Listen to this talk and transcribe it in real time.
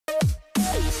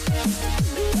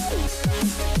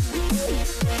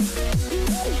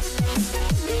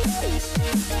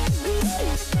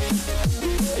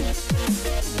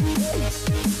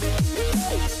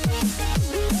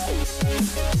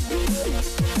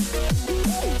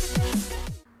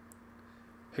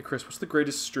Hey Chris, what's the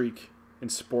greatest streak in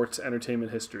sports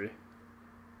entertainment history?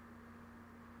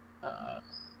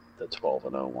 The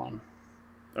 12-0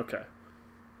 Okay.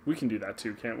 We can do that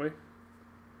too, can't we?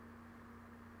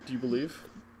 Do you believe?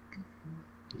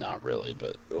 Not really,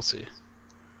 but we'll see.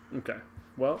 Okay.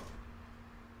 Well,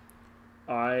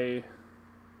 I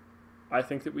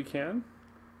think that we can.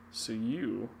 So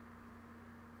you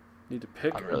need to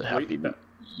pick I'm really a happy great bet.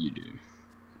 you do,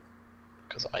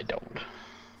 because I don't.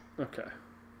 Okay.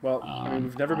 Well, I mean,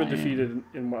 we've never been defeated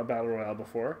in a Battle Royale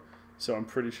before, so I'm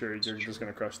pretty sure you're just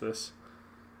going to crush this.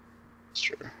 It's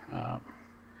true.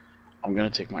 I'm going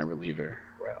to take my reliever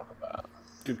right off the bat.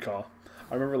 Good call.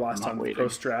 I remember last time the pro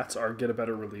strats are get a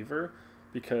better reliever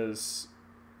because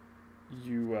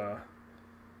you're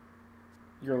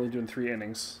only doing 3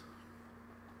 innings.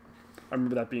 I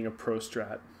remember that being a pro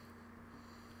strat.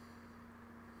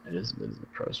 It is a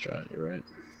pro strat, you're right.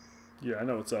 Yeah, I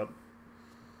know what's up.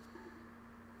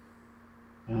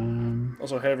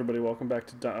 Also, hey everybody, welcome back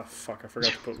to... I forgot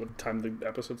to put what time the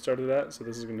episode started at, so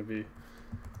this is going to be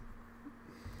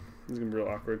real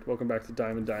awkward. Welcome back to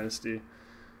Diamond Dynasty,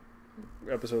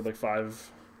 episode like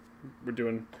 5. We're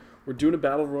doing a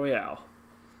Battle Royale.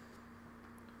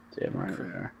 Damn right we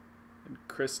are. And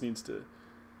Chris needs to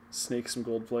snake some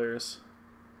gold players.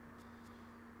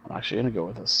 I'm actually going to go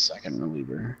with a second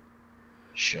reliever,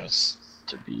 just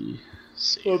to be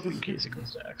safe in case it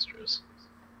goes to extras.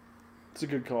 It's a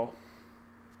good call.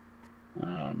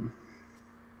 And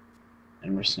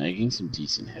we're snagging some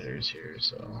decent hitters here,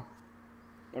 so...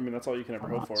 I mean, that's all you can ever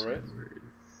hope for, right?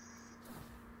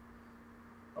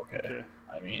 Okay.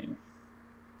 I mean...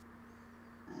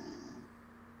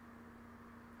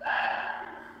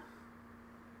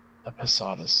 The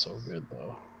Pajod is so good,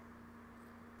 though.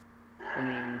 I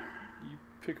mean, you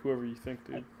pick whoever you think,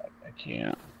 dude. I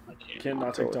can't. You can't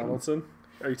not take Donaldson?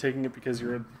 Are you taking it because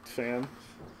you're a fan?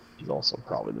 He's also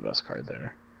probably the best card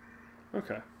there.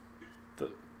 Okay.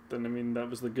 Then, I mean, that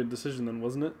was the good decision then,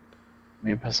 wasn't it? I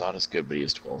mean, Pajod is good, but he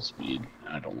has 12 speed,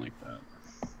 and I don't like that.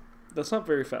 That's not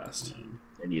very fast.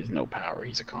 And he has no power.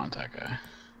 He's a contact guy.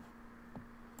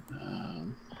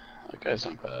 That guy's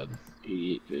not bad.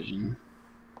 88 vision.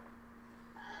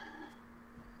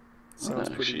 Sounds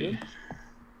pretty good.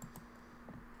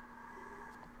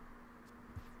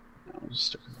 I'll just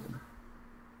stick with him.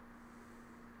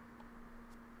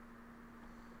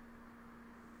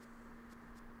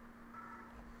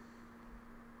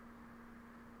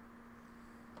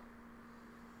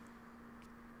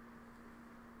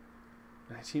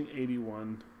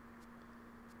 $1981.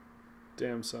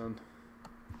 Damn, son.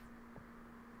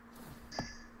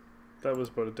 That was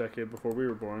about a decade before we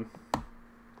were born.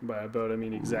 By about, I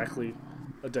mean exactly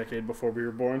a decade before we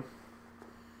were born.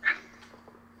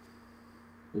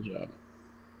 Good job.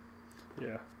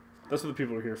 Yeah. That's what the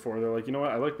people are here for. They're like, you know what?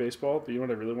 I like baseball, but you know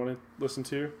what I really want to listen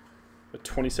to? A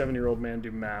 27-year-old man do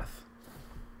math.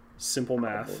 Simple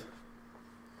math.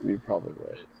 You're probably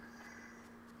right.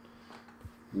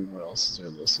 What else is there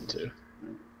to listen to?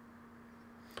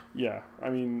 Yeah, I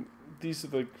mean, these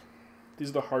are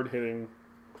the hard-hitting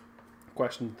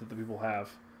questions that the people have.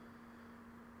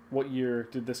 What year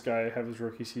did this guy have his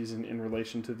rookie season in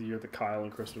relation to the year that Kyle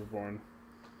and Chris were born?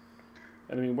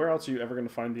 And I mean, where else are you ever going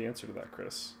to find the answer to that,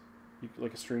 Chris? You,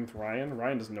 like a string with Ryan?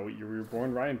 Ryan doesn't know what year we were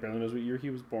born. Ryan barely knows what year he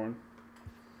was born.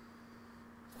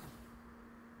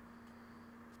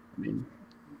 I mean,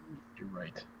 you're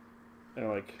right. And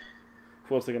like,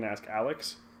 who else are they going to ask?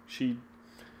 Alex? She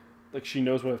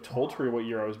knows what I've told her what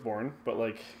year I was born, but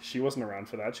like, she wasn't around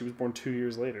for that. She was born 2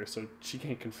 years later, so she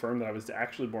can't confirm that I was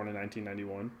actually born in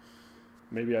 1991.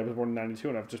 Maybe I was born in 92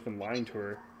 and I've just been lying to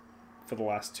her for the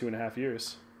last 2.5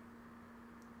 years.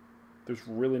 There's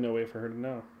really no way for her to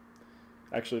know.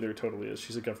 Actually, there totally is.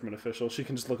 She's a government official. She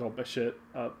can just look all my shit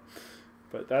up.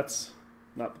 But that's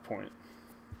not the point.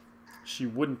 She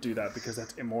wouldn't do that because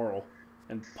that's immoral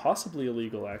and possibly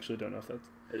illegal. I actually don't know if that's...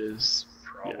 It is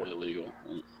probably illegal.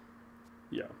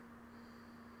 Yeah.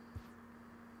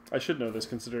 I should know this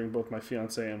considering both my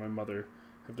fiance and my mother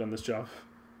have done this job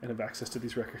and have access to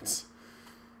these records.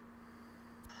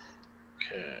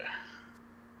 Okay.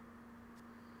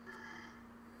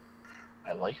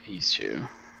 I like these two.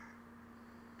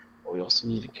 But we also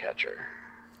need a catcher.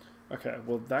 Okay,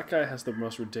 well, that guy has the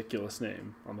most ridiculous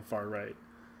name on the far right.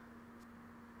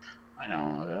 I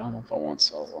know. I don't know if I want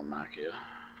Salvamakia.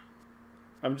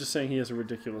 I'm just saying he has a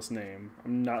ridiculous name.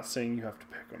 I'm not saying you have to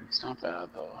pick him. It's not bad,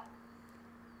 though.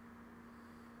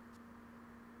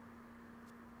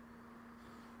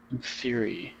 In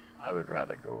theory, I would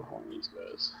rather go with one of these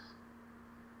guys.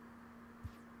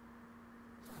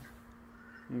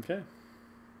 Okay.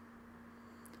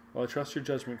 Well, I trust your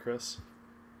judgment, Chris.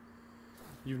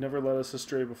 You've never led us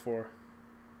astray before.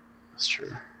 That's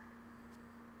true.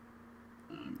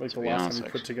 Like the last time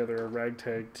you put together a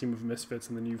ragtag team of misfits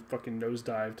and then you fucking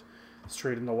nosedived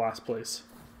straight into last place.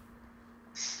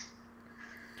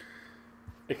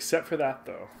 Except for that,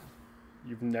 though.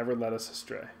 You've never led us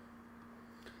astray.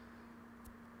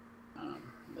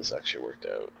 This actually worked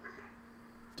out.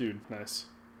 Dude, nice.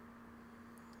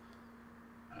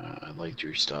 I like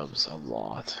Drew Stubbs a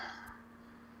lot.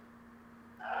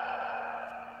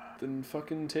 Then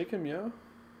fucking take him, yo.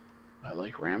 I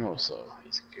like Ramos, though.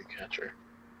 He's a good catcher.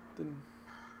 Then...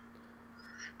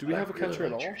 Do we have a catcher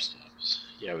at all? Drew Stubbs.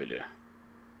 Yeah, we do.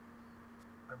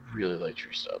 I really like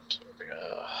Drew Stubbs. But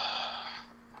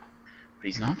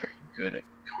he's not very good at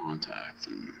contact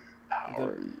and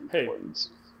power and importance.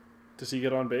 Does he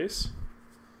get on base?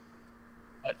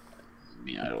 I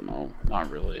mean, I don't know.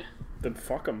 Not really. Then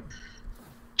fuck him.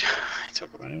 I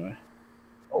took him anyway.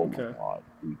 Oh okay. My god.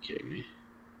 Are you kidding me?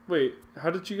 Wait, how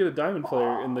did you get a diamond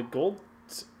player in the gold?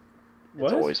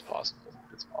 What? It's always possible.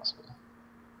 It's possible.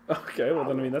 Okay, well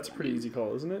then, I mean, that's a pretty easy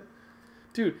call, isn't it?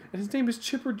 Dude, and his name is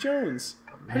Chipper Jones.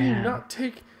 How do you not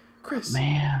take... Chris.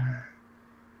 Man.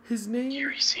 His name...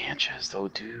 Gary Sanchez, though,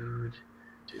 dude.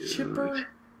 Chipper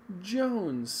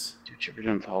Jones. Dude, Chipper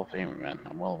Jones Hall of Famer, man.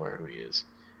 I'm well aware who he is.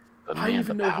 But I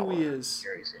even know who he is.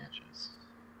 Gary Sanchez.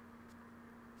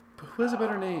 But who has a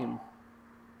better name?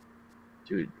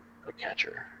 Dude, a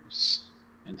catcher. It's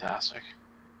fantastic.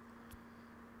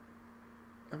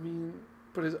 I mean,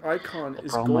 but his icon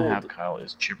is gold. The problem I have, Kyle,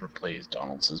 is Chipper plays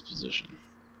Donaldson's position.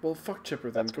 Well, fuck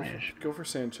Chipper then. Go for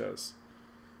Sanchez.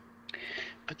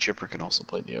 But Chipper can also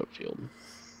play the outfield.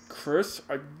 Chris,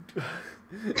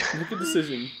 make a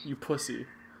decision, you pussy.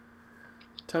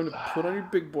 Time to put on your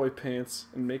big boy pants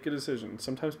and make a decision.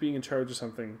 Sometimes being in charge of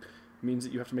something means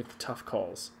that you have to make the tough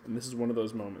calls, and this is one of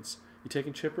those moments. You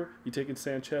taking Chipper? You taking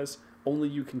Sanchez? Only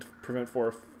you can prevent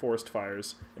forest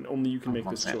fires, and only you can make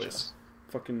this choice.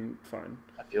 Fucking fine.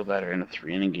 I feel better in a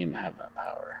 3-inning game to have that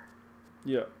power.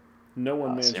 Yeah. No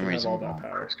one man should have all that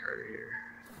power. Chris Carter here.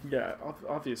 Yeah,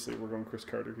 obviously we're going Chris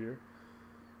Carter here.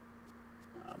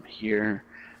 Here,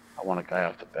 I want a guy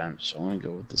off the bench, so I'm going to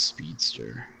go with the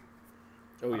speedster.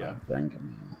 Oh, yeah. Ben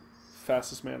Camille.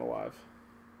 Fastest man alive.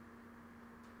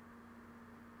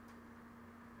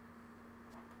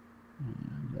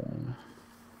 And,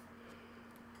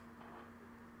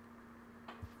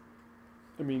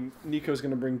 I mean, Nico's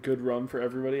going to bring good rum for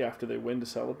everybody after they win to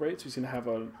celebrate, so he's going to have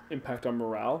an impact on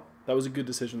morale. That was a good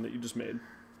decision that you just made.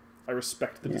 I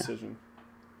respect the decision.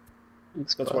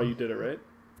 That's why you did it, right?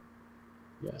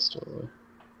 Yes, totally.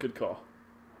 Good call.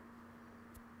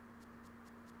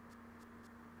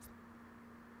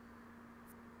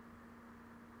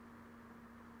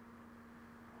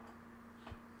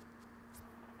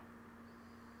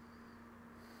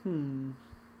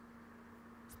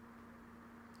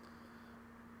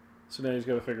 So now he's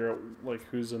got to figure out like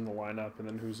who's in the lineup and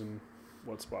then who's in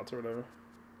what spots or whatever.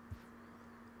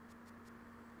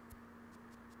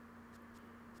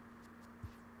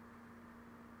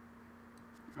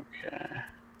 Okay.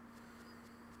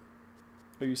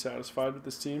 Are you satisfied with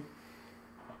this team?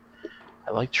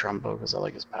 I like Trumbo because I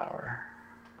like his power.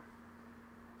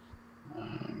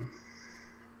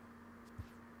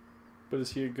 But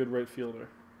is he a good right fielder?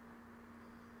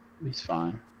 He's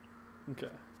fine. Okay.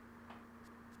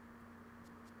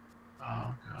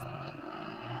 Oh,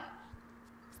 God.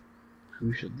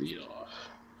 Who should lead off?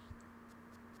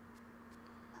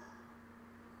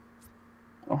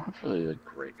 I don't have really a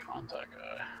great contact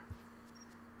guy.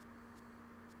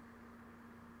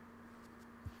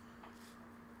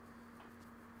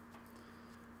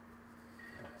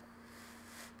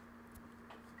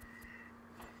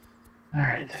 All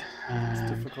right. It's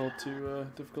difficult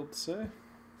to say.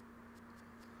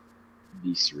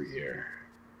 These three here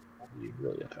will be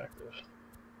really effective.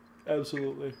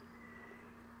 Absolutely.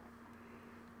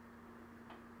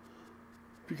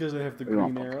 Because they have the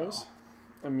green arrows.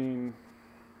 I mean,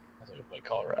 I think we play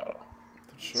Colorado.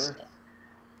 Sure.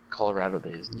 Colorado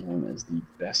Day is known as the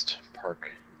best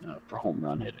park for home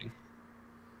run hitting.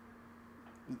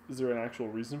 Is there an actual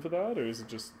reason for that, or is it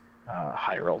just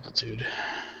higher altitude?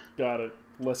 Got it.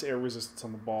 Less air resistance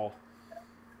on the ball.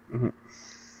 Mm-hmm.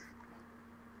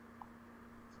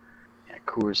 Yeah,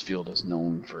 Coors Field is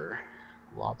known for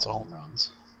lots of home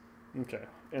runs. Okay,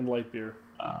 and light beer.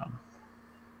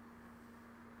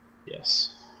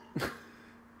 Yes.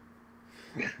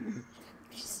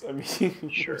 I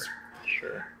mean, sure.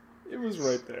 It was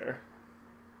right there.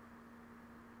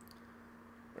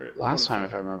 Alright, Last time,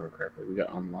 if I remember correctly, we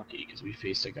got unlucky because we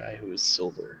faced a guy who was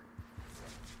silver.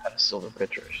 Had a silver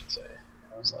pitcher, I should say.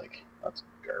 I was like, that's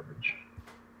garbage.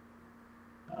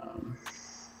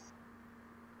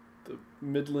 The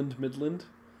Midland?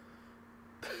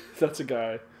 That's a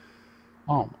guy.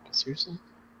 Oh, seriously?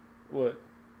 What?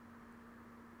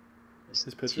 His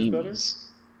pitcher's better?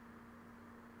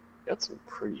 Got some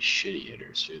pretty shitty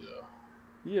hitters too, though.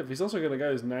 Yeah, but he's also got a guy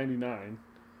who's 99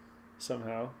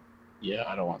 somehow. Yeah,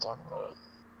 I don't want to talk about it.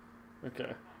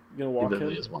 Okay. You gonna walk him?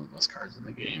 He is one of the best cards in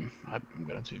the game. I'm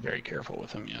going to be very careful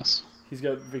with him, yes. He's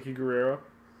got Vicky Guerrero.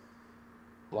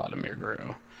 Vladimir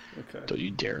Guerrero. Okay. Don't you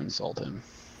dare insult him.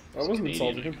 I wasn't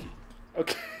insulting him.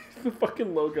 Okay, the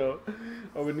fucking logo.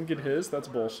 Oh, we didn't get his? That's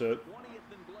bullshit.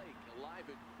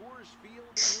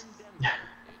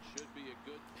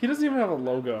 He doesn't even have a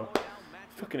logo.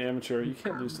 Fucking amateur. You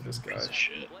can't lose to this guy. Piece of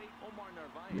shit.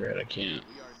 You're right, I can't.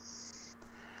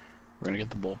 We're gonna get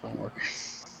the bullpen working.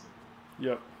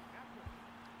 Yep.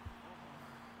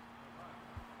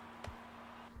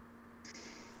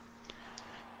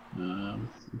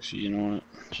 Actually, you know what?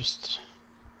 Just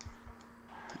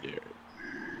here.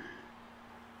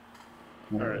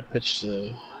 I'm gonna pitch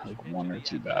to like 1 or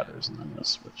 2 batters, and then I'm gonna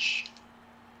switch.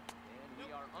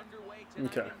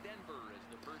 Okay.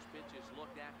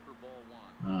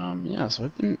 Yeah, so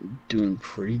I've been doing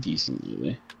pretty decent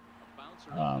lately.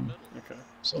 Okay.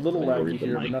 So A little laggy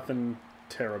here, mic. but nothing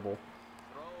terrible.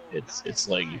 It's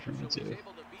laggy for me too.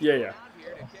 Yeah.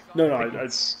 No,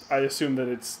 I assume that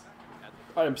it's...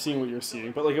 I'm seeing what you're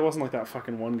seeing, but like it wasn't like that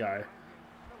fucking one guy.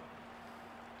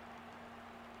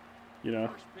 You know?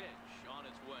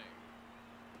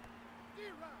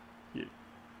 Yeah.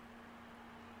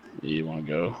 You want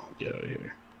to go? Get out of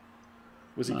here.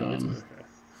 Was he going to? Okay.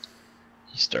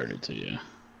 He started to, yeah.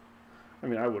 I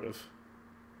mean, I would have.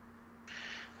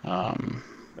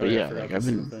 But yeah, like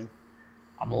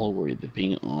I'm a little worried that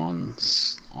being on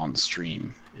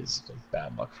stream is like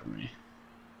bad luck for me.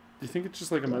 Do you think it's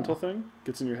just like a mental thing?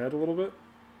 Gets in your head a little bit?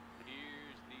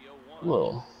 A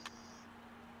little.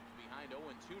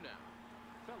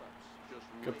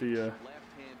 Got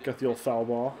the old foul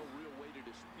ball.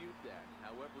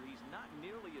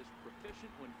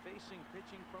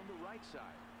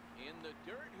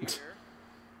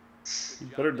 You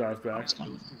better dive back.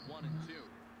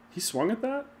 He swung at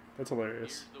that? That's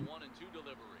hilarious.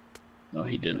 No,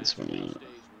 he didn't swing at it.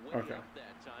 Okay.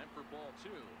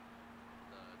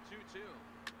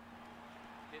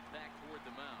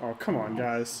 Oh, come on,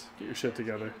 guys. Get your shit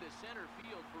together.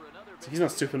 He's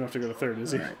not stupid enough to go to third,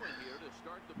 is he?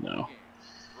 No.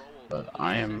 But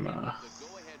I am,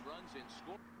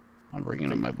 I'm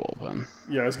bringing in my bullpen.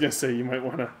 Yeah, I was gonna say, you might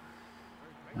want to...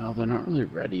 No, they're not really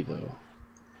ready, though.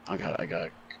 I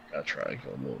gotta try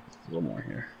go a little more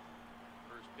here.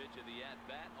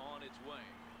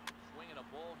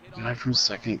 The guy from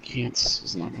second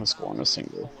is not gonna score on a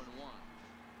single.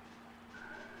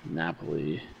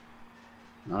 Napoli,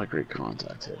 not a great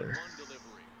contact hitter.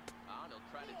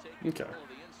 Okay.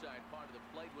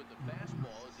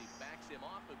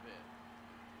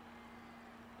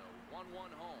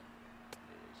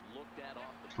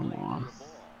 Come on.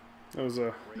 That was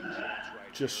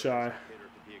just shy.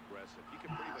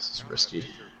 This is risky.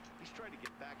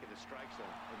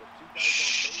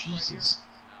 Jesus.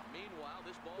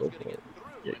 Go for it.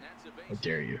 Yeah. How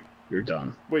dare you? You're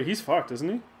done. Wait, he's fucked, isn't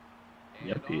he?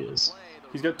 Yep, he is.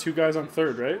 He's got 2 guys on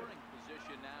third, right?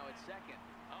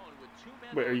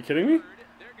 Wait, are you kidding me?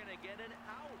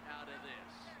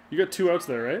 You got 2 outs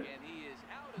there, right?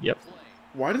 Yep.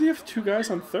 Why did he have 2 guys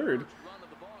on third?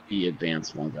 He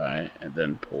advanced one guy and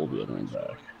then pulled the other one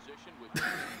back.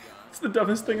 It's the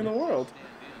dumbest thing in the world.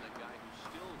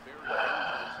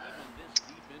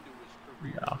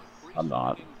 Yeah, I'm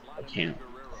not. I can't.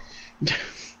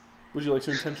 Would you like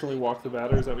to intentionally walk the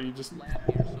batter? Is that what you just...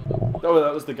 Oh,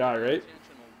 that was the guy, right?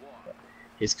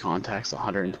 His contact's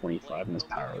 125 and his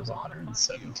power is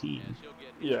 117.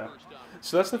 Yeah.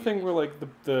 So that's the thing where, like,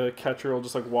 the catcher will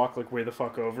just, like, walk, like, way the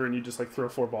fuck over and you just, like, throw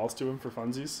 4 balls to him for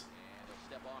funsies?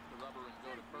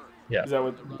 Yeah. Is that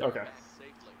what... Okay.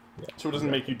 Yeah, so it doesn't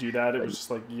make you do that? It was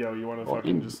just like, yo, you want to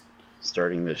fucking just...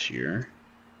 Starting this year,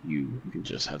 you can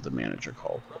just have the manager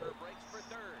call for it.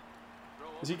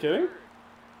 Is he kidding?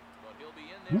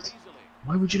 What?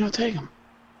 Why would you not take him?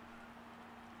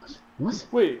 What?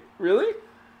 Wait, really?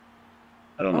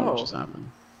 I don't know what just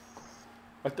happened.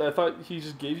 I thought he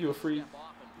just gave you a free...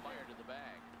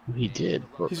 Well, he did,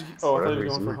 but I thought he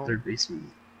was going for home. Third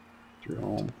baseman threw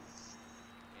home.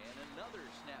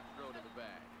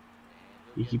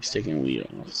 He keeps taking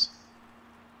leadoffs.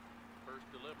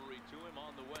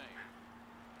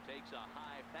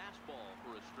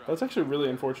 That's actually really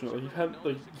unfortunate.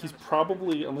 Like, he's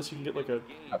probably, unless you can get like a.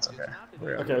 That's okay.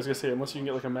 Okay, I was gonna say unless you can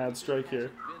get like a mad strike here.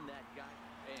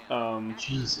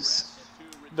 Jesus.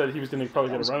 That he was gonna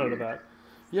probably That get a was run out of weird. that.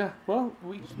 Yeah, well,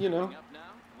 it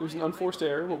was an unforced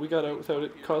error, but we got out without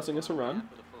it costing us a run.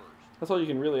 That's all you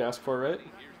can really ask for, right?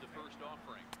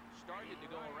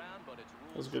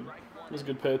 That was good. That was a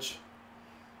good pitch.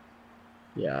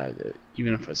 Yeah,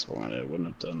 even if I swung it,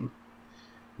 wouldn't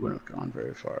have gone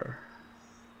very far.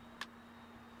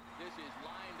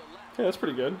 Yeah, that's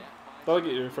pretty good. That'll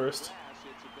get you first.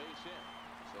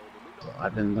 So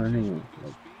I've been learning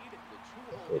like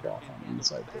to hit off on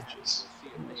inside pitches.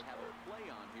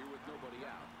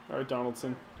 All right,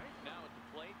 Donaldson.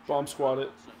 Bomb squad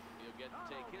it.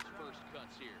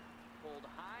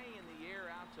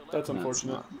 That's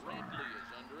unfortunate.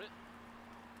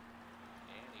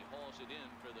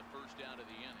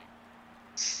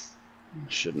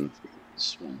 Shouldn't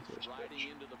swing first pitch.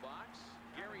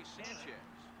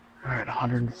 Alright,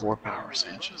 104 power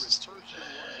Sanchez.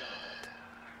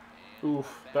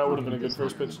 Oof, that would have been a good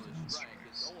first pitch.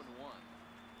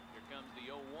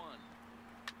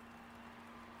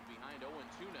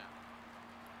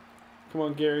 Come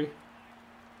on, Gary.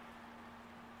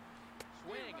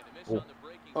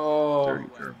 Oh. Very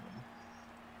careful.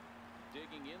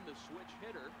 Digging in the switch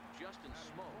hitter, Justin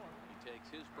Smoke. He takes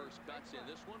his first cuts in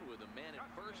this one with a man at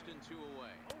first and 2 away.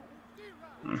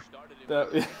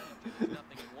 That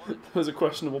was a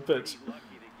questionable pitch.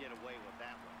 Lucky to get away with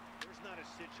that one. There's not a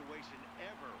situation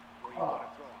ever where you want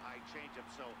to throw a high changeup,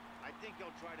 so I think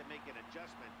he'll try to make an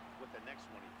adjustment with the next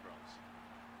one he throws.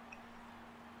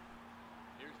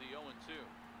 Here's the 0-2.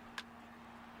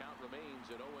 Count remains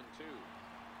at 0-2.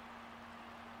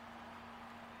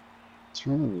 It's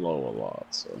running low a lot,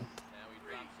 so.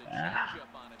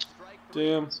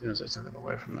 Damn. As soon as I took it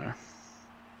away from there.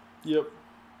 Yep.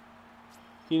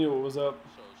 He knew what was up.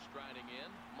 So striding in,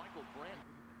 Michael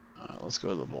Brandt. Let's go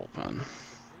to the bullpen.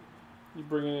 You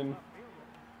bringing in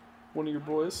one of your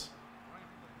boys?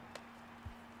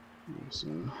 So,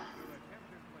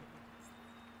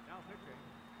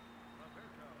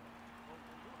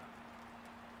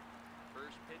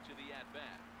 First pitch of the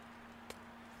at-bat.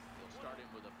 He'll start him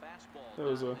with a fastball. That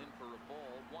was a. In for a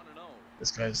ball, 1-0.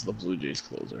 this guy's the Blue Jays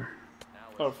closer. Now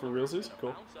Oh, for realsies?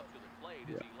 Cool. bounce up to the plate as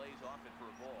he lays off it for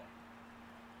a ball.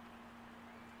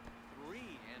 3-0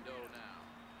 now.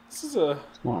 This is a.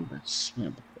 Come on, bitch. Swing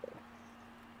at the ball.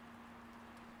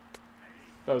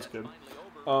 That was good.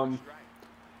 Finally over.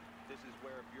 This is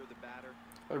where if you're the batter,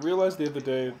 I realized the other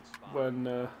day when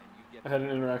I had an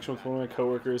interaction with one of my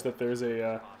coworkers that there's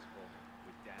a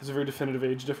very definitive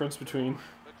age difference between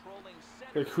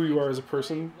like who you are as a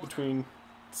person between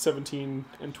 17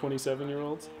 and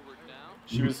 27-year-olds.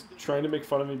 She was trying to make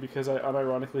fun of me because I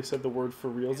unironically said the word for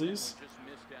realsies,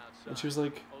 and she was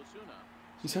like,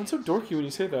 "You sound so dorky when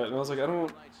you say that," and I was like, "I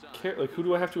don't care. Like, who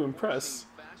do I have to impress?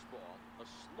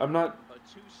 I'm not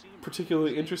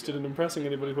particularly interested in impressing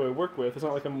anybody who I work with. It's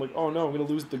not like I'm like, oh no, I'm gonna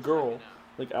lose the girl.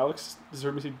 Like, Alex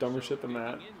deserved to see dumber shit than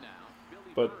that.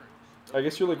 But I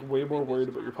guess you're like way more worried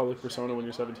about your public persona when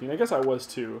you're 17. I guess I was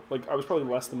too. Like, I was probably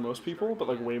less than most people, but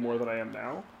like way more than I am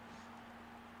now.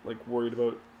 Like, worried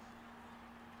about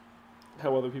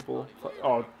how other people.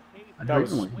 Oh, I that don't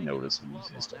was really notice when you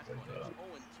say stuff like that.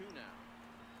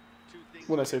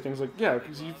 when I say things like, yeah,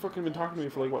 because you've fucking been talking to me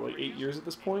for like what, like 8 years at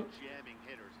this point. jamming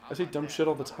hitters. I say dumb shit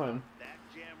all the time. That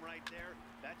jam right there,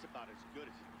 that's about as good as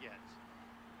it gets.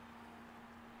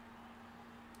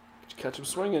 Did you catch him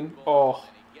swinging? Oh,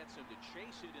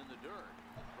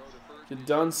 you're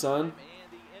done, son.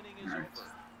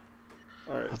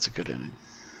 All right. That's a good inning.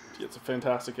 Yeah, it's a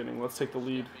fantastic inning. Let's take the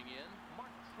lead.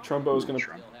 Trumbo's going to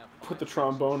put the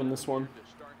trombone in this one.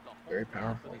 Very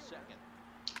powerful.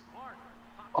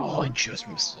 Oh, I just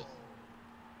missed it.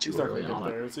 Too He's not early going to get on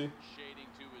there, it. is he?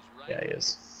 Yeah, he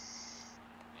is.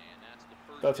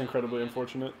 That's incredibly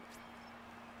unfortunate.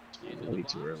 Way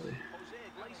too early.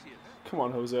 Come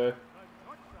on, Jose. Ready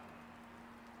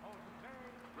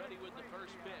with the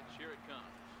first pitch. Here it comes.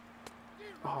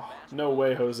 Oh, no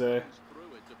way, Jose.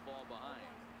 Through it to fall behind.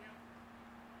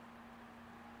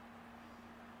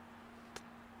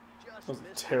 That was a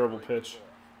terrible pitch.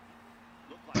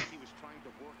 Looked like he was trying to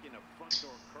work in a front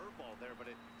door curveball there, but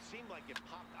it seemed like it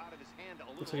popped out of his hand a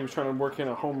little. Looks like he was trying to work in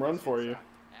a home run for you.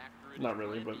 Accurate Not and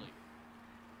really, but... friendly.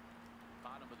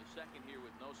 Bottom of the second here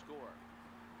with no score.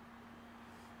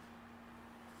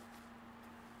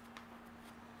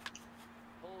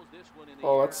 Pulls this one in the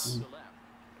Oh, air that's... out to left.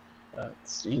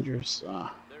 That's dangerous. There to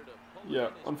pull it Yeah, in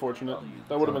is unfortunate. Pajod.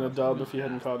 That would have been a dub if he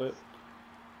hadn't caught it.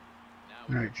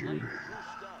 Now Alright, he's playing Drew. two stubs,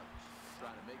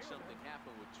 trying to make something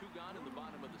happen with 2 gone in the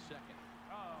bottom of the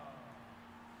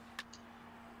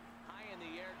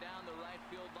the right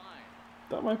field line.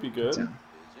 That might be good. Is in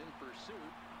pursuit,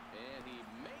 and he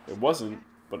makes It wasn't,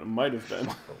 but it might have been.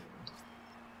 now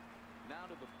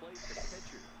to the plate, the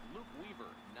pitcher, Luke Weaver,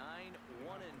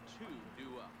 9-1-2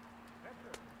 due up.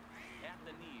 At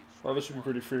the knees. Well, this should be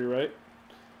pretty free, right?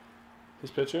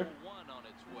 His pitcher? One on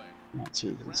its way. Not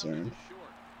too concerned.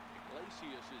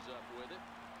 Iglesias is up with it.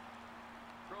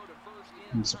 Throw to first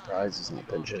I'm surprised he's not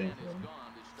pinch hitting.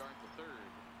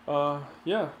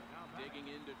 Yeah. Digging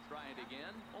in to try it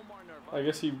again. Omar Narvaez. I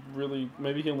guess he really,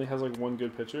 maybe he only has like one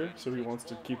good pitcher, so he wants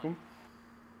to keep him.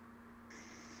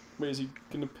 Wait, is he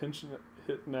gonna pinch and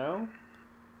hit now?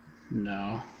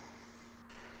 No.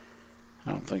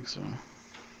 I don't think so.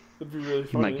 That'd be really He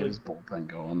funny. might get his bullpen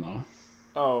going though.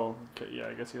 Oh, okay, yeah,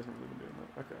 I guess he hasn't really been doing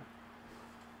that. Okay.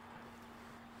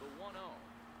 The 1-0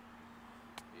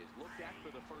 is looked at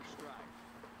for the first strike.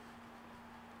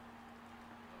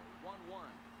 The 1-1.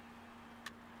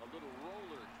 A little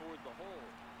roller toward the hole.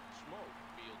 Smoke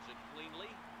fields it cleanly,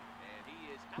 and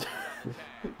he is out on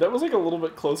the tag. That was like a little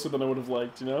bit closer than I would have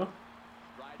liked, you know?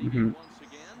 Riding in once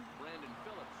again, Brandon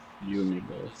Phillips. You and me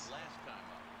Singled both. his last time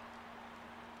up.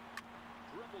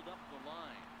 Dribbled up the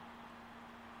line.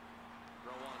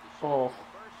 Throw on to Oh,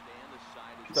 first, and the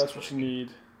side is that's what you need.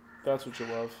 That's what you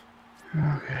love.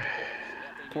 Okay.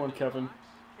 Come on, Kevin.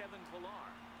 Kevin Pillar.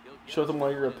 He'll get Show them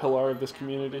why you're a pillar of this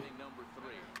community. number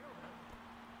 3.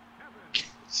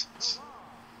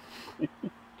 Into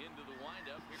the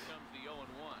windup. Here comes the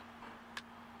 0-1.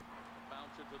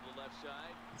 Bouncer to the left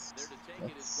side. There to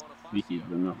take it is That's Bonifacio. speed,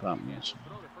 but not that much.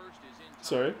 Throw to first is in time.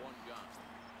 Sorry? 1 gun.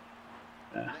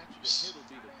 Yeah. Next to hit will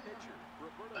be the pitcher,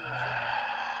 Roberto.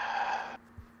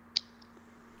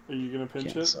 Are you gonna pinch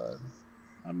Can't it? decide.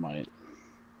 I might.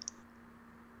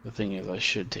 The thing is, I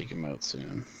should take him out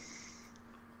soon.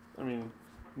 I mean,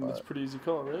 it's a pretty easy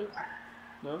call, right?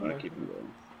 No? But I No. keep him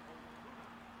going.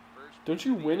 Don't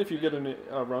you win if you get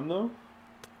a run, though?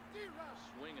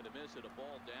 Swing and a miss at a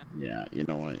ball down. Yeah, you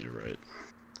know what? You're right.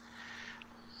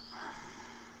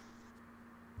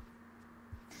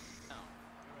 Now,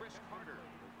 Chris Carter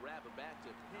will grab a bat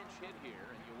to pinch hit here,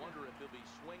 and you wonder if he'll be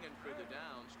swinging for the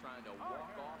downs, trying to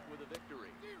walk off with a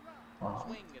victory. Oh,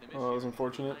 Swing and a miss. Oh, that was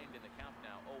unfortunate. Behind in the count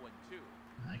now, 0-2.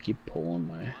 I keep pulling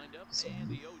my. Wind up and zone.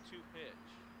 the 0-2 pitch.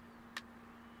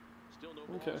 Still no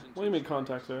Okay. balls in Well, you two made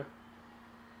contact strikes. there.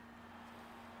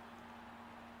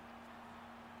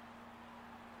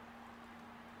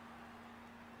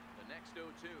 The next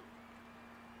 0-2.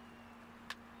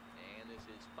 And this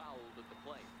is fouled at the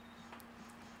plate.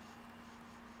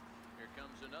 Here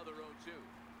comes another 0-2.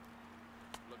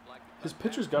 Looked like the His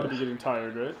pitcher's got to be getting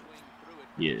tired, right? swing through it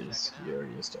for He the is. second He out.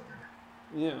 already started.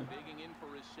 Yeah. Digging in for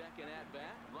his second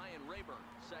at-bat, Ryan Rayburn.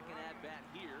 Second at-bat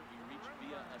here. He reached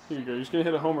via a Here you go. single You're just gonna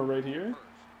hit a homer right here. first.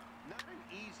 Not an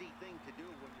easy thing to do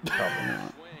when you're Probably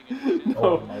not. Swing and it's in Oh,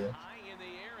 I No. might have. high in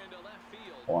the air into left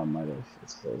field. Oh, I might have.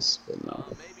 It's close, but no.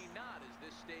 Maybe not as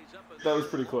this stays up. That was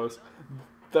pretty close.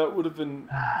 That would have been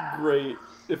great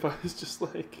if I was just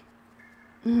like,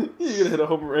 you're gonna hit a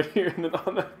homer right here and then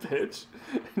on that pitch,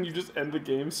 and you just end the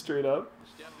game straight up.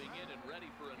 Stepping in and ready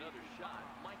for another shot.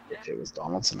 Mike If it was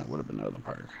Donaldson, it would have been out of the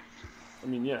park. I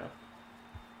mean, yeah.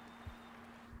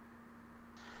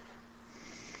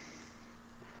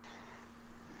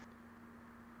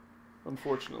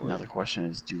 Unfortunately. Now the question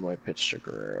is, do I pitch to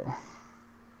Guerrero?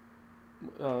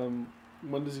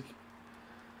 When does he?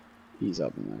 He's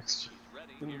up next.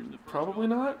 ready. Here's the first Probably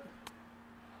one. not.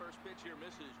 First pitch here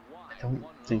misses wide. I don't 1-0.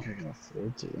 think I can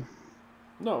afford to.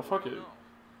 No, fuck it. 1-0. Is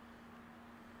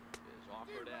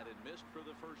offered at and missed for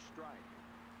the first strike.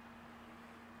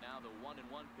 Now the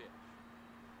 1-1 pitch.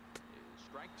 Is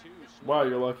strike 2. Wow,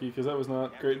 you're lucky because that was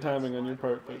not great timing on your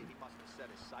part, but He must have set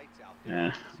his sights out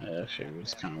there. Yeah, I actually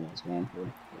was kind of what I was going for.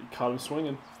 you caught him swinging.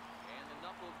 And the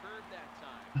knuckle curve that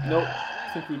time. Nope.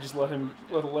 I think we just let him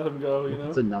go. You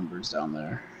know? The numbers down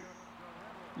there.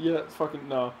 Yeah. Fucking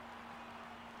no.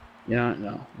 Yeah,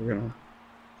 no, we're gonna.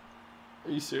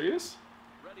 Are you serious?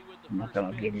 Ready with the I'm not first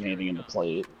gonna pitch. give him anything in the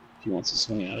plate. If he wants to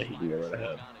swing at it, he can go right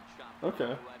ahead. Okay.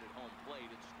 Right at home plate,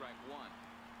 it's strike 1.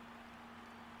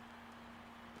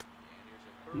 And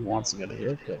here's a He wants to get a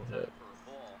hit, he'll hit. for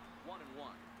a ball.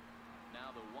 1-1.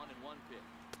 Now the 1-1 pitch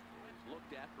is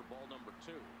looked at for ball number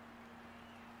 2.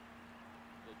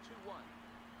 The 2-1.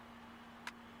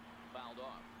 Fouled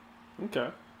off. Okay.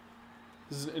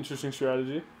 This is an interesting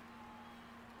strategy. And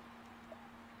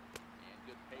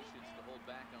good patience to hold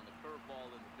back on the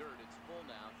curveball in the dirt. It's full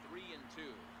now.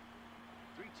 3-2.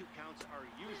 3-2 counts are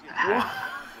usually What?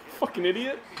 Fucking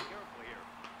idiot. Be careful here.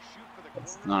 Shoot for the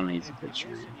It's corner. not an easy If you pitch to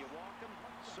miss read. and you walk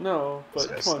him, No, but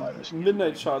This guy's come on. sliders.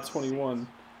 Midnight shot 21.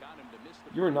 Got him to miss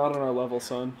the You are not on our level,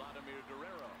 son. Vladimir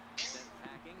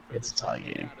It's a tie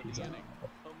game. He's on.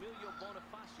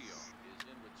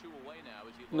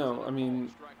 No, I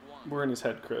mean, we're in his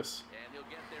head, Chris.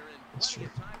 That's true.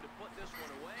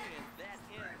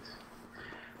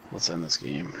 Let's end this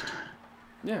game.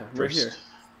 Yeah, right here.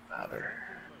 Batter.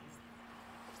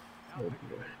 Oh boy.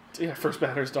 Yeah, first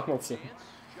batter is Donaldson.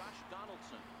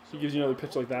 He gives you another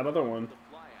pitch like that other one.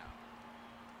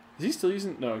 Is he still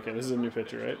using? No, okay, this is a new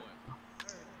pitcher, right?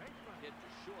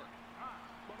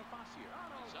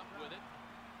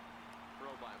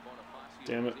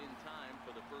 Damn it.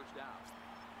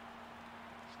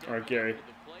 All right, Gary.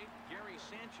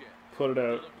 Put it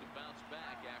out.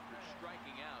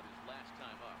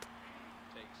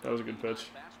 That was a good pitch.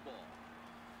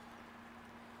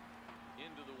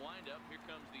 Into the windup, here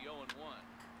comes the 0-1.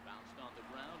 Bounced on the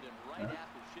ground and right at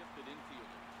the shifted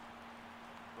infielder.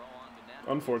 Throw on to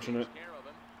Napa. Unfortunate. Takes care of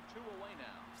him. 2 away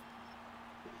now.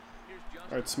 Here's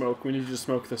Justin. All right, Smoke. We need you to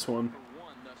smoke this one. For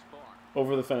 1 thus far.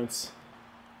 Over the fence.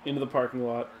 Into the parking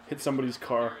lot. Hit somebody's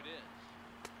car. There it is.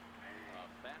 A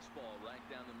fastball right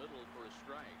down the middle for a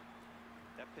strike.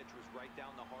 That pitch was right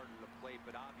down the heart of the plate,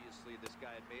 but obviously this guy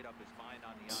had made up his mind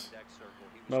on the on-deck circle.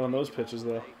 He was Not on those thinking pitches,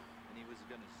 all though. day, and he was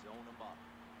going to zone him up.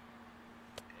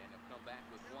 And he'll come back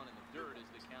with 1 in the dirt as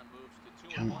the count moves to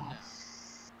 2-1 Come now. on.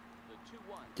 The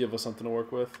 2-1 Give us something to work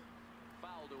with.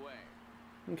 fouled away.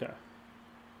 Okay. A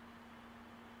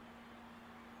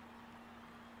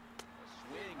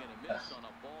swing and a miss on a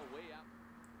ball way out.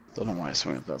 Don't know why I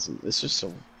swing at that. It's just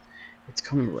so. It's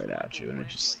coming right at you, and it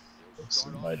just looks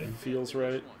inviting. Feels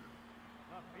right.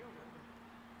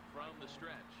 From the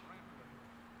stretch.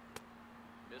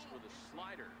 Missed with a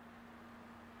slider.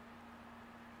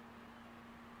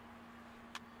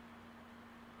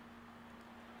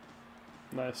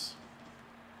 Nice.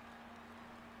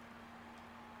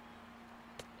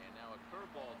 And now a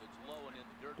curveball that's low and in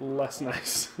the dirt. Less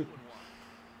nice. 2-1.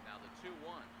 Now the 2-1.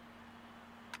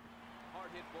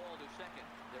 Hard hit ball to second.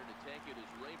 There to take it is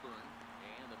Rayburn.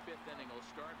 And the 5th inning will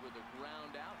start with a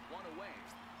ground out, 1 away.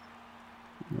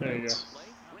 There you go. Play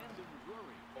Brandon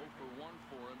Drury, 0 for 1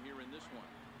 for him here in this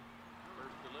one.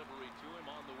 First delivery to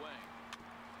him on the way.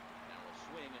 Now a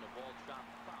swing and a ball chopped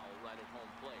foul right at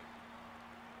home plate.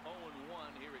 0-1,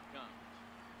 here it comes.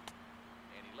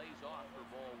 And he lays off for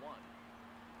ball 1.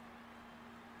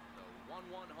 The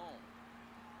 1-1 home.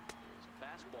 There's a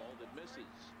fastball that misses.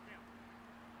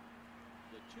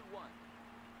 The 2-1.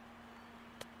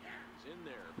 Is in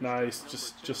there. Nice. Number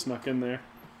Just 2. snuck in there.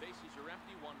 Bases are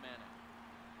empty, 1 man out.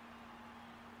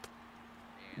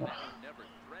 And that one never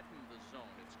threatened the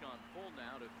zone. It's gone full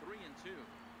now to 3-2.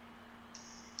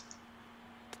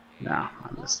 Nah,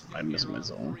 I missed my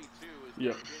zone.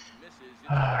 Yep.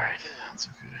 Alright, that's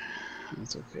okay.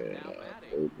 That's okay.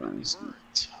 Old man's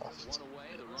tough. 1 away,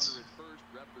 the runner at first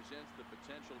represents the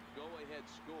potential go-ahead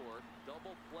score.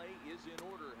 Double play is in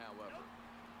order, however.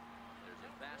 There's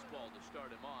a fastball to start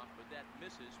him off, but that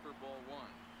misses for ball 1.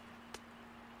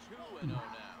 2-0 now.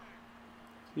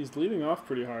 He's leading off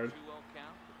pretty hard. 2-0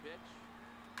 count, the pitch.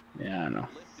 Yeah, I know.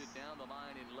 Lifted down the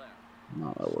line in left. I'm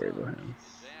not that worried about him.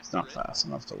 It's not fast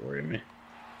enough to worry me.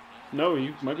 No,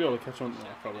 you might be able to catch one. No,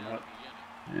 probably not.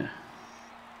 Yeah.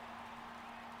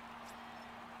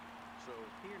 So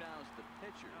here now is the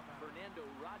pitcher, Fernando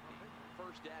Rodney.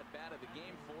 First at-bat of the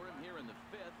game for him here in the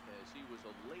 5th as he was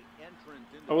a late entrant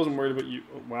into I wasn't worried about you.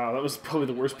 Oh, wow, that was probably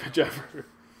the worst pitch ever.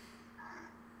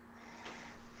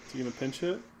 Is he going to pinch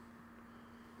hit?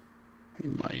 He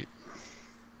might.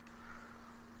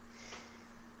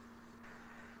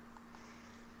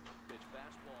 pitch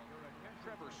fastball.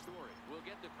 Trevor Story will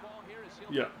get the call here as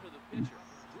he'll Yeah. look for the pitcher.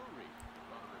 Drury,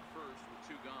 runner at first with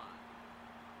 2 gone.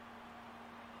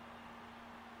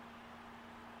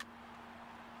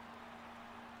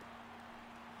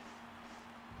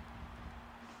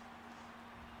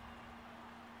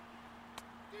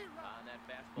 On that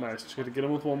fastball, Nice. Just got to get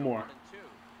him with one more. 1-2.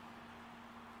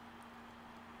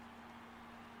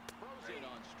 Throws it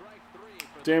on strike 3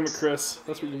 for Damn the it, Chris.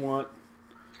 That's what you want.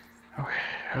 Okay.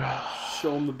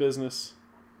 Show him the business.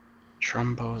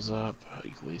 Trumbo's up.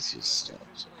 Iglesias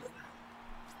stops.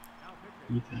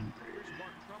 Ethan.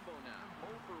 Mark Trumbo now,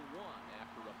 0 for 1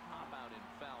 after a pop out in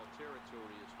foul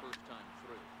territory his first time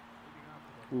through.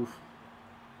 Oof.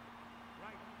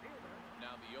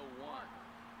 Now the 0-1.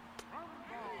 Wow.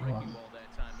 Breaking ball that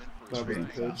time in for a That was Pretty a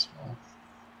strike. pitch. fastball.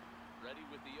 Ready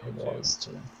with the It 0-2. was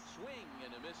too. Swing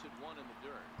and a miss at 1 in the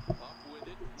dirt. Up with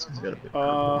it. He's got a big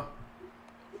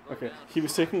Okay. He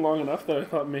was taking long enough that I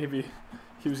thought maybe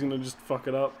he was going to just fuck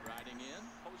it up. Riding in,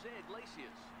 Jose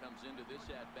Iglesias comes into this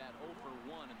at-bat 0 for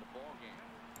 1 in the ballgame.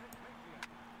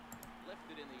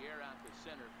 Lifted in the air out to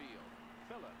center field.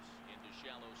 Phillips into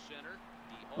shallow center. center.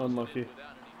 He holds Unlucky. it in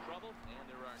without any trouble, and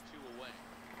there are 2 away.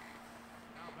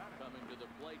 Coming to the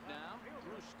plate now,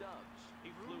 Drew Stubbs. He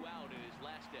flew out in his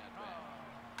last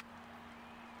at-bat.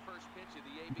 First pitch of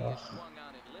the AB is swung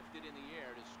on and lifted in the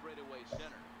air to straightaway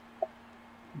center.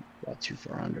 Got too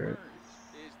far under it.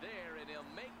 Is there, and he'll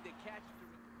make the catch.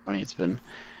 I mean,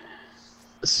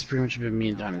 this has pretty much been me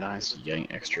and Dynasty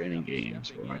getting extra inning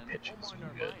games where my pitching's been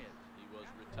good.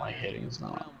 My hitting's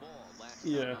not.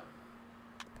 Yeah.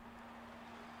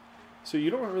 So you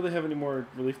don't really have any more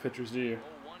relief pitchers, do you?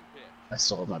 I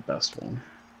still have my best one.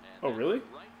 Oh, really?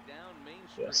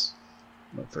 Yes.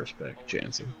 My first pick,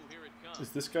 Jansen. Is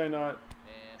this guy not...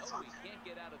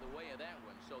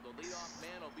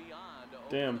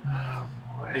 Damn. Oh,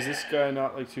 Is this guy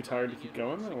not, like, too tired to keep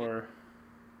going, or...?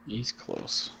 He's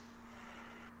close.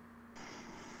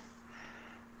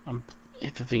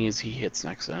 The thing is, he hits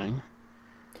next inning.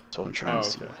 So I'm trying to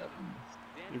see what happens.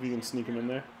 If you can sneak him in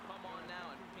there.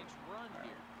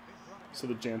 So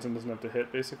that Jansen doesn't have to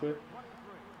hit, basically.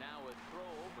 Now a throw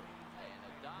over and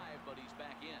a dive, but he's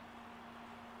back in.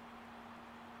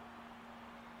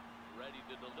 Ready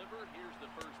to deliver. Here's the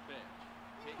first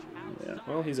pitch. Yeah.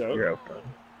 Well, he's out. You're out, bud.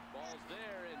 Ball's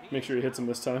there, and Make sure he hits him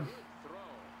this time. throw.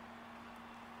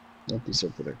 Don't be so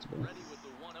predictable. Ready with the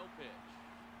 1-0 pitch.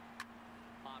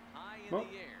 Popped high in Well,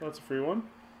 the air. that's a free one.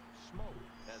 Smoke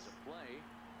has a play.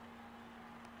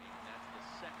 And that's the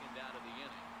second out of the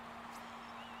inning.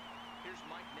 Here's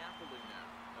Mike Napoli now.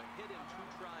 A hit and 2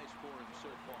 tries for him so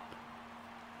far.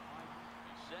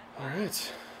 He's set. All right.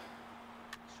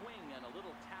 Swing and a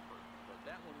little tapper, but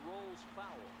that one rolls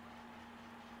foul.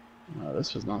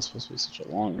 This was not supposed to be such a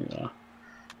long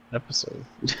episode.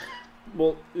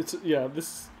 Well, it's... Yeah,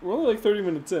 this... We're only like 30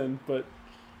 minutes in, but...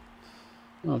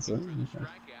 Oh, that's it. Okay. Strikeout.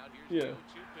 Here's Yeah. the 0-2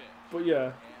 pitch. But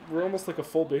yeah, we're almost like a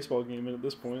full baseball game in at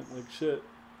this point. Like, shit.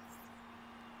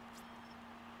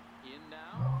 In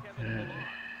now, Kevin Okay.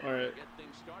 Pillow. All right. Get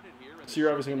things started here in So the you're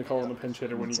obviously second going to call him a inning. pinch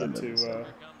hitter when you get to... Here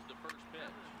comes the first pitch.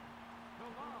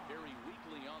 Very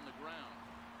weakly on the ground.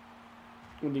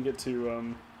 when you get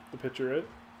to the pitcher, right?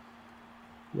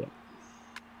 Yeah.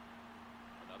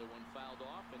 Another one fouled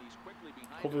off, and he's quickly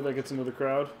behind. Hopefully that gets into the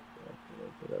crowd.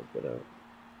 Get out.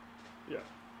 Yeah.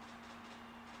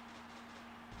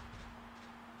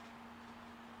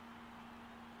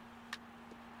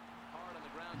 Hard on the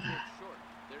ground, just short.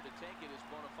 There to take it is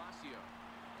Bonifacio.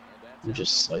 And that's I'm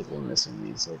just out, no slightly missing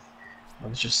these. Like, I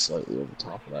was just slightly over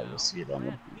top of that. You'll see it on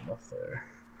the left there.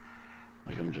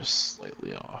 Like, I'm just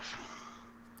slightly off.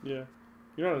 Yeah.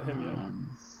 You're not at him yet.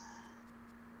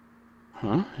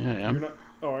 Huh? Yeah, I am. You're not...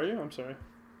 Oh, are you? I'm sorry.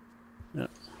 Yeah.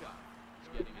 He's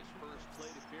getting his first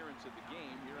plate appearance of the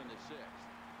game here in the 6th.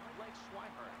 Blake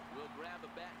Swihart will grab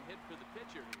a bat and hit for the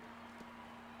pitcher here.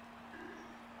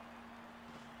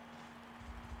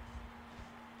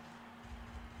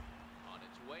 On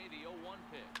its way, the 0-1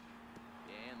 pitch.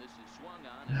 And this is swung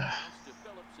on and bounced to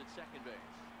Phillips at second base.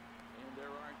 And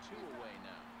there are 2 away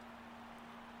now.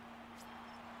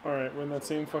 Alright, we're in that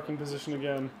same fucking position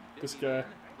again. This guy.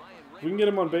 If we can get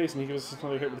him on base and he gives us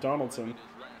another hit with Donaldson.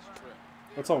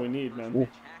 That's all we need, man. Ooh.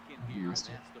 That's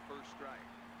the first strike.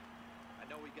 I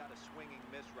know he got a swinging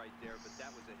miss right there, but that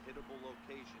was a hittable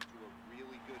location to a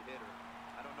really good hitter.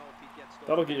 I don't know if he gets those.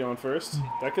 That'll get you on first.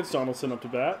 That gets Donaldson up to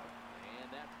bat.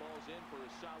 And that falls in for a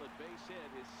solid base hit,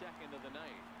 his second of the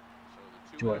night. So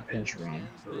the 2 Do I out pinch there run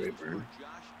stands or this Rayburn? for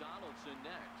Josh Donaldson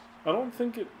next. I don't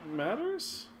think it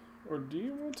matters. Or do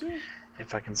you want to?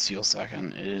 If I can steal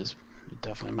second, it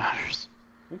definitely matters.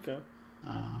 Okay.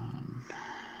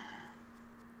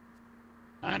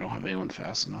 I don't have anyone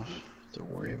fast enough to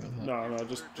worry about that. No,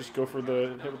 just go for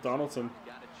the hit with Donaldson.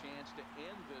 Got a chance to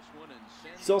end this one and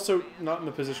send He's also not in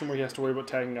the position where he has to worry about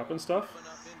tagging up and stuff.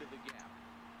 up into the gap.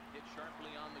 Hit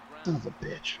sharply on the ground. Son of a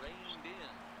bitch. Reined in.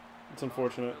 It's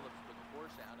unfortunate. Phillips put the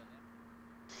force out and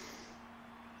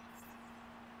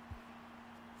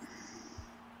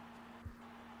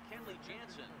Kenley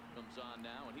Jansen comes on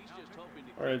now, and he's just hoping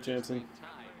to All right, keep this Jansen. thing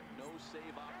tied. No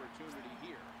save opportunity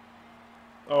here.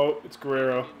 Oh, it's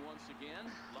Guerrero. In once again,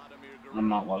 Vladimir I'm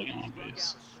not Guerrero letting him on struck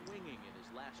base. out swinging in his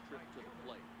last trip to the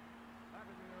plate.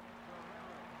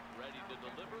 Ready to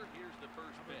deliver. Here's the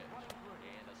first pitch,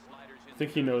 and the sliders in. I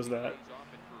think he knows that. Lays off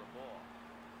it for a ball.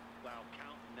 Wow,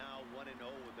 count now 1-0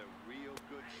 with a real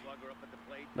good slugger up at the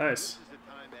plate. Nice. This is the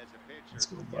time as a pitcher. Let's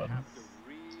go, you bud. have to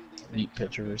really Elite make some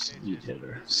pitcher good versus elite pitches.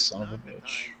 hitter. This is Son of a not the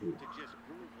bitch. time Ooh. to just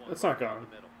groove one That's not down gone.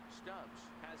 the middle. Stubbs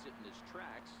has it in his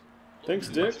tracks. Thanks,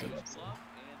 Looking Dick. for his glove,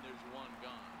 and there's one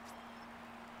gone.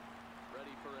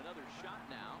 Ready for another shot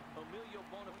now. Emilio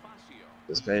Bonifacio.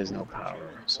 This guy has no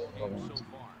power, so I Ball don't game want so to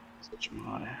far. switch him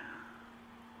high.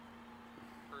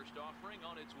 First offering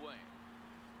on its way.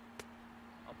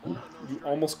 A ball and no You strike.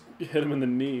 almost hit him in the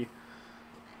knee.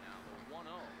 Now the 1-0.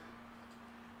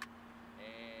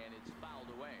 And it's fouled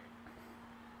away.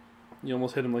 You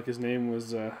almost hit him like his name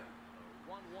was 1-1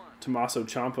 Tommaso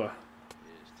Ciampa.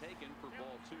 is taken for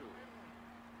ball 2.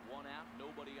 One out,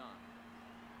 nobody on.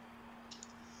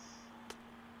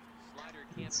 Slider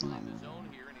can't find the zone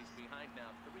here, and he's behind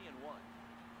now 3-1.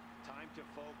 Time to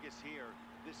focus here.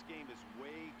 This game is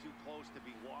way too close to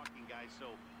be walking, guys, so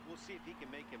we'll see if he can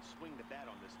make him swing the bat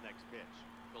on this next pitch.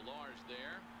 Villar's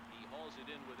there. He hauls it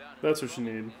in without any That's what you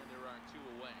trouble, need. And there are 2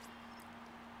 away.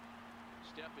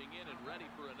 Stepping in and ready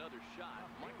for another shot,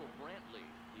 Michael Brantley.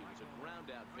 He was a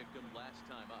ground-out victim last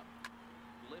time up.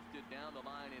 Lifted down the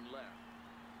line in left.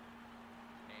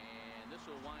 And this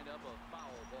will wind up a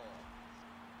foul ball.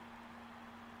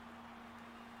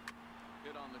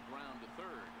 Hit on the ground to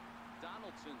third.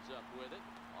 Donaldson's up with it.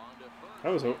 On to first.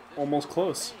 That was almost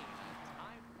close.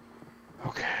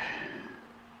 Okay.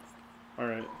 All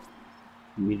right.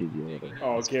 Needed the order.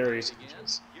 Oh, Gary. Gary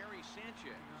Sanchez.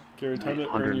 Gary, time to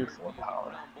earn your 104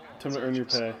 power. time to earn your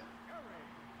pay.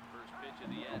 First pitch of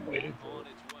the end waiting on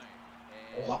its way.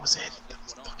 Oh, what was it? That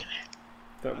was fucking it.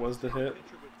 That was the hit.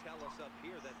 Pitcher would tell us up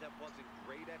here that that wasn't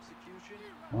great execution.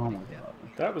 Oh my god.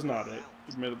 That was not it,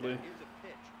 admittedly. Here's a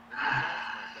pitch.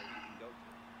 That he can go to.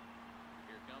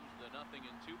 Here comes the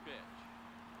 0-2 pitch.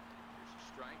 Here's a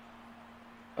strike.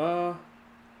 Uh,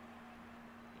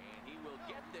 And he will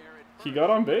get there at he first. got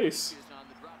on base. Is on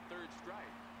the drop third strike.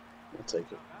 I'll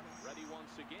take it. Ready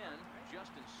once again.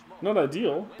 Justin Smoke. Not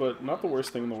ideal, but not the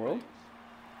worst thing in the world.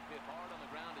 Hit hard on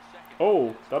the ground to second.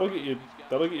 Oh, that'll get you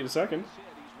to second.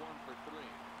 He's 1 for 3.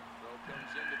 Throw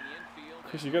comes into the infield.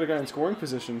 Because you got a guy in scoring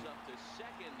position. Up to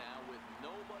second now with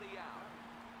nobody out.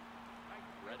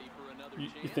 Ready for another You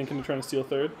chance. thinking of trying to steal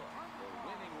third? The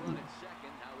winning run at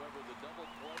second, however, the double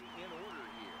play in order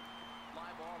here. Fly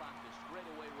ball out to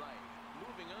straightaway right.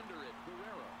 Moving under it,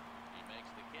 Guerrero. He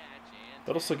makes the catch and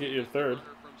That'll still get you to third.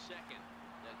 runner from second.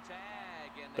 The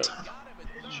tag, and That they got him at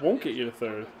third. won't get you to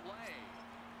third. Double play.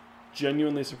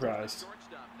 Genuinely surprised.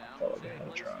 Shortstop now, Felt like Jose I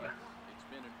had to try. Iglesias. It's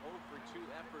been an 0 for 2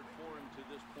 effort for him to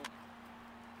this point.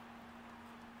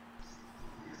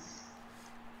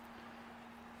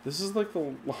 This is like the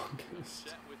longest.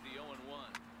 Set with the 0-1.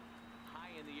 High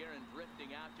in the air and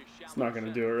drifting out to It's not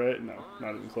gonna do it, right? No,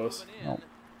 not even close. Nope.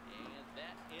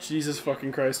 Jesus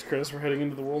fucking Christ, Chris, we're heading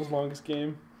into the world's longest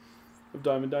game of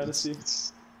Diamond Dynasty.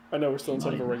 I know we're still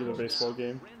inside of a regular baseball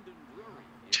game.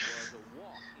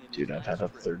 Dude, I've had a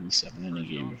 37 inning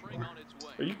game before.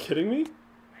 Are you kidding me?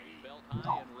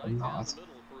 No, I'm not.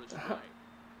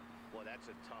 Well, that's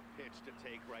a tough pitch to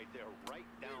take right there, right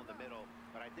down the middle.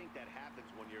 But I think that happens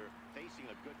when you're facing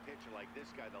a good pitcher like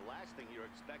this guy. The last thing you're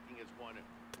expecting is one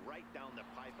right down the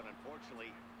pipe, and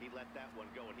unfortunately, he let that one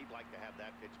go, and he'd like to have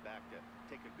that pitch back to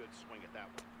take a good swing at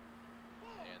that one.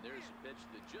 And there's a pitch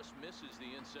that just misses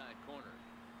the inside corner.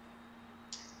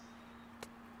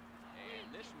 And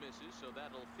this misses, so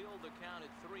that'll fill the count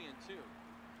at 3-2.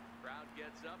 Crowd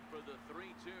gets up for the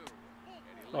 3-2.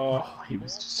 Oh, he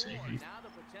was just saying. Now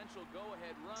the potential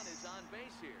go-ahead run is on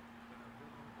base here.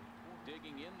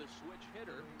 Digging in the switch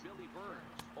hitter, Billy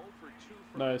Burns. 0 for 2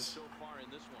 from Nice. so far in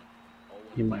this one.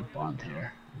 He might bunt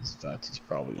here. In fact, he's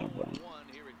probably gonna bunt.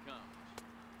 0-1, here it comes.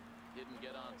 Didn't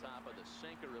get on top of the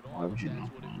sinker at all. Why would you That's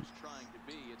not what it bunt? was trying to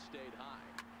be. It stayed high.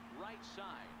 Right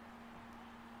side.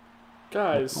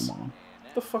 guys, Come on.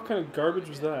 what the fuck kind of garbage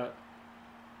was that?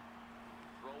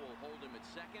 Throw will hold him at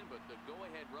second, but the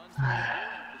go-ahead run to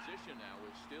scoring position now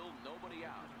is still nobody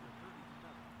out.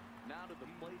 Now to the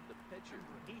plate, the pitcher,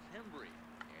 Heath Hembry,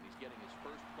 and he's getting his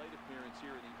first plate appearance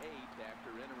here in the 8th after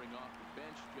entering off the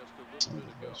bench just a little bit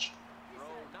ago.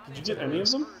 Throw not Did you in get any of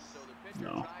them? first, so the pitcher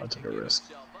No, I tries took to a give risk.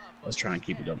 himself up, I was but trying to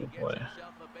keep a instead double he gets play.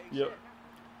 himself a base Yep.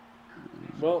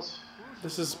 hit. Well,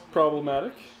 this is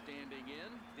problematic. Standing in,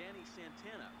 Danny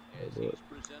Santana, as do it.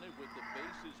 he's presented with the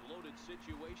bases loaded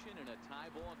situation in a tie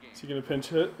ball game. Is he gonna pinch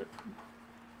hit?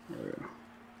 Yeah.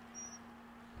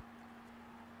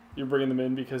 You're bringing them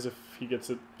in because if he gets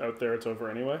it out there, it's over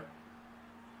anyway.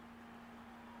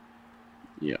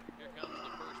 Yeah. Here comes the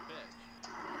first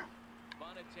pitch.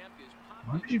 Bunt attempt is popped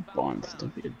Why would into you foul bunt? ground.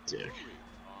 Don't be a dick.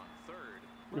 On third,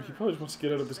 Well, he probably just wants to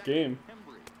get out of this game.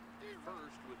 Hembry.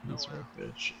 First with no That's right, out.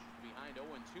 bitch. Behind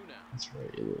 0-2 now. That's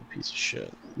right, you little piece of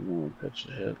shit. You want to pitch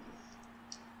to hit.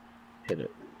 Hit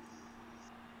it.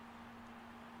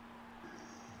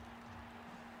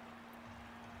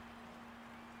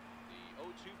 The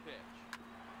 0-2 pitch.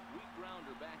 Weak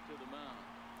grounder back to the mound.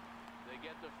 They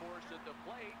get the force at the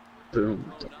plate. Boom.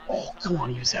 Throw not Oh, in come on,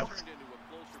 time. use that. Turned into a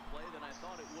closer play than I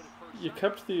thought it would at first You sight.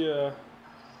 kept the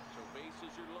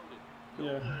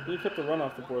Yeah, he kept the run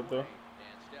off the board though.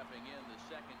 And stepping in, the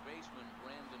second baseman,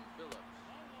 Brandon Phillips.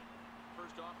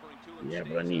 First offering to him. Yeah,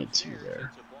 but I need 2 there.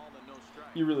 It's a ball and no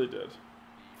strike. You really did.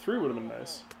 3 would have been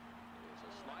nice. It's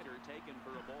a slider taken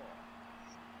for a ball.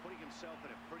 Putting himself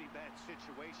in a pretty bad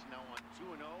situation now on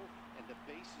 2-0, and the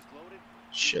base is loaded.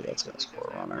 Shit, that's gonna score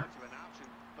a runner. Much of an option,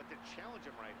 but to challenge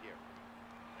him right here.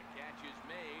 The catch is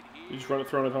made. You just run it,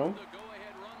 thrown it home. The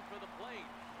go-ahead run for the plate.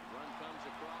 Run comes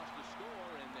across the score,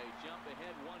 and they jump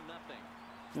ahead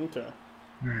 1-0. Okay.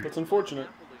 That's unfortunate.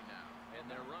 Napoli now, and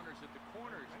their runners at the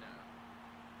corners now.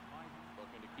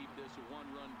 Looking to keep this a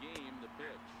 1-run game. The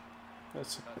pitch.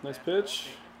 Nice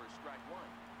pitch. For strike 1.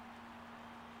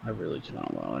 I really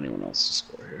cannot allow anyone else to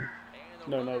score here.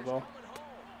 And the No, not at runner's all. coming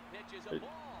home. Pitch is a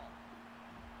ball.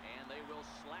 And they will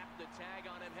slap the tag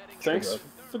on him heading Thanks to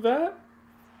for that.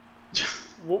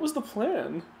 What was the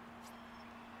plan?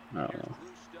 I don't Here's know.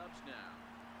 Bruce Stubbs now.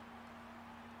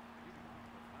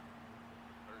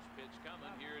 First pitch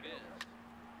coming. Here it is.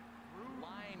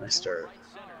 Line Nice toward start. right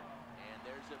center. And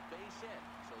there's a base hit.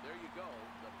 So there you go.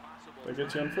 The possible That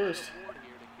gets you on first. board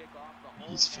here to kick off the home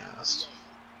He's half of the fast. eighth.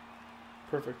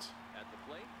 Perfect. At the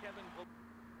plate, Kevin.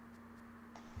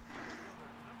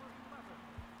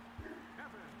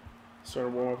 Start a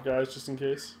warm up, guys, just in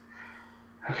case.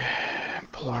 Okay,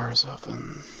 Pilar's up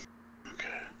and... Okay.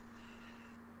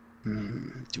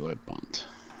 Do I bunt?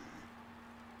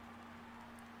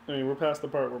 I mean, we're past the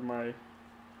part where my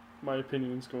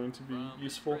opinion is going to be From the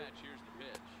useful. stretch, here's the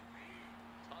pitch.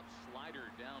 Tough slider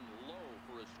down low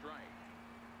for a strike.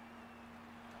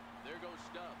 There goes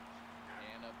Stubbs.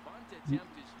 And a bunt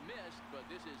attempt is missed, but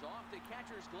this is off the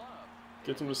catcher's glove.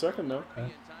 Gets him to second, though. Be in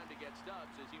time to get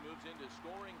Stubbs as he moves into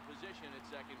scoring position at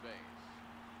second base.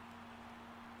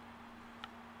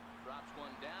 Drops one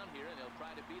down here, and they'll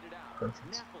try to beat it out.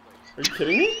 Perfect. Napoli. Are you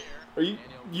kidding me? Are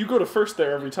you go to first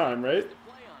there every time, right? The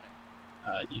play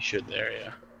on it. You should there,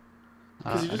 yeah.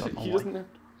 Because I don't know he why. doesn't.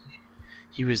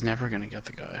 He was never gonna get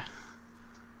the guy.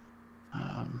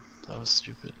 That was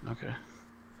stupid. Okay.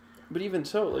 But even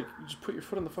so, like, you just put your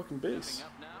foot on the fucking base.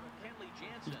 Up now, Kenley You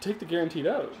Jansen. take the guaranteed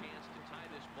out. Chance to tie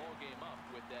this ball game up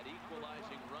with that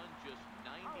equalizing run just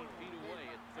 90 feet away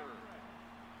at third.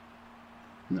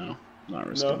 No, not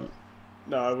risking No. it.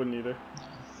 No, I wouldn't either.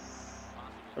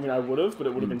 I mean, I would have, but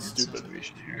it would have been Bad stupid.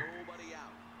 situation here. Nobody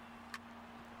out.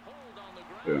 Hold on the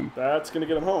ground. Boom. That's gonna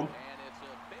get him home. And it's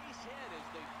a base hit as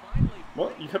they finally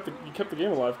Well, you kept the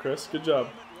game alive, Chris. Good job.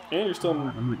 And you're still in,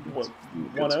 what,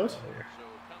 one out? so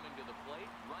coming to the plate,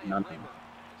 Ryan None. Labor,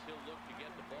 as he'll look to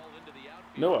get the ball into the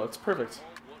outfield. No outs, perfect.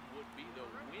 What would be the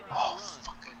winning Oh, run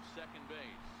fuck. from second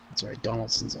base. That's right,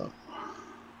 Donaldson's up.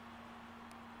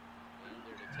 And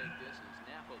there to take this is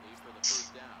Napoli for the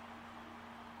first down.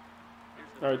 Here's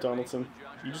the All right, third Donaldson. baseman,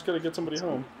 Josh You just gotta get somebody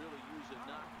home. Really use a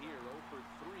knock here, 0 for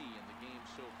 3 in the game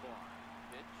so far.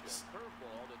 Pitch, a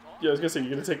curveball that's off Yeah, I was gonna say, you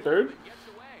gonna take third? and gets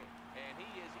away. And he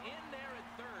is in there at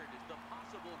third. Is the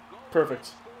possible goal Perfect.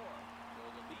 score. So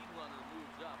the lead runner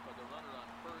moves up, but the runner on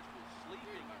first is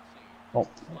sleeping, it seems. Oh.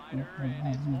 Slider,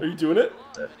 and it's Are you doing it?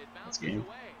 glove, and it That's bounces game.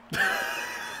 away.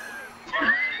 And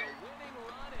the winning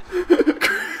run is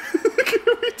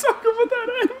Can we talk about that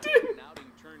ending? an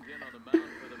outing turned in on the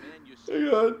mound for the man you see Hang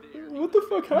on. there. What the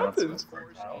fuck happened? That's what's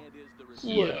worked out. And is the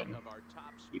He, recipient of our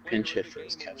top He player pinch of hit the for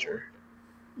his game catcher. award.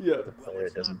 Yeah. The player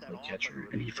doesn't play catcher,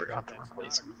 and he forgot to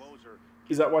replace him.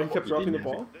 Is that why he kept He dropping the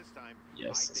didn't. ball?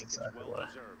 Yes, that's exactly why.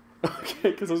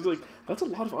 Okay, because I was like, that's a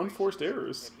lot of unforced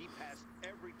errors. And he passed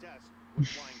every test with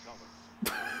flying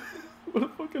colors. What a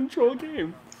fucking troll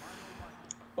game.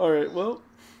 Alright, well,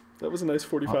 that was a nice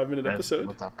 45-minute episode.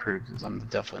 What that proves is I'm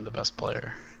definitely the best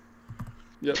player.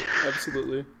 Yep,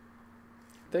 absolutely.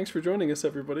 Thanks for joining us,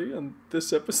 everybody, on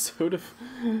this episode of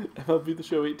MLB The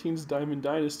Show 18's Diamond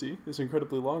Dynasty, this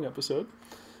incredibly long episode.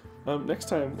 Next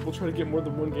time, we'll try to get more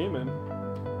than one game in.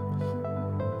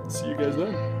 See you guys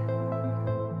then.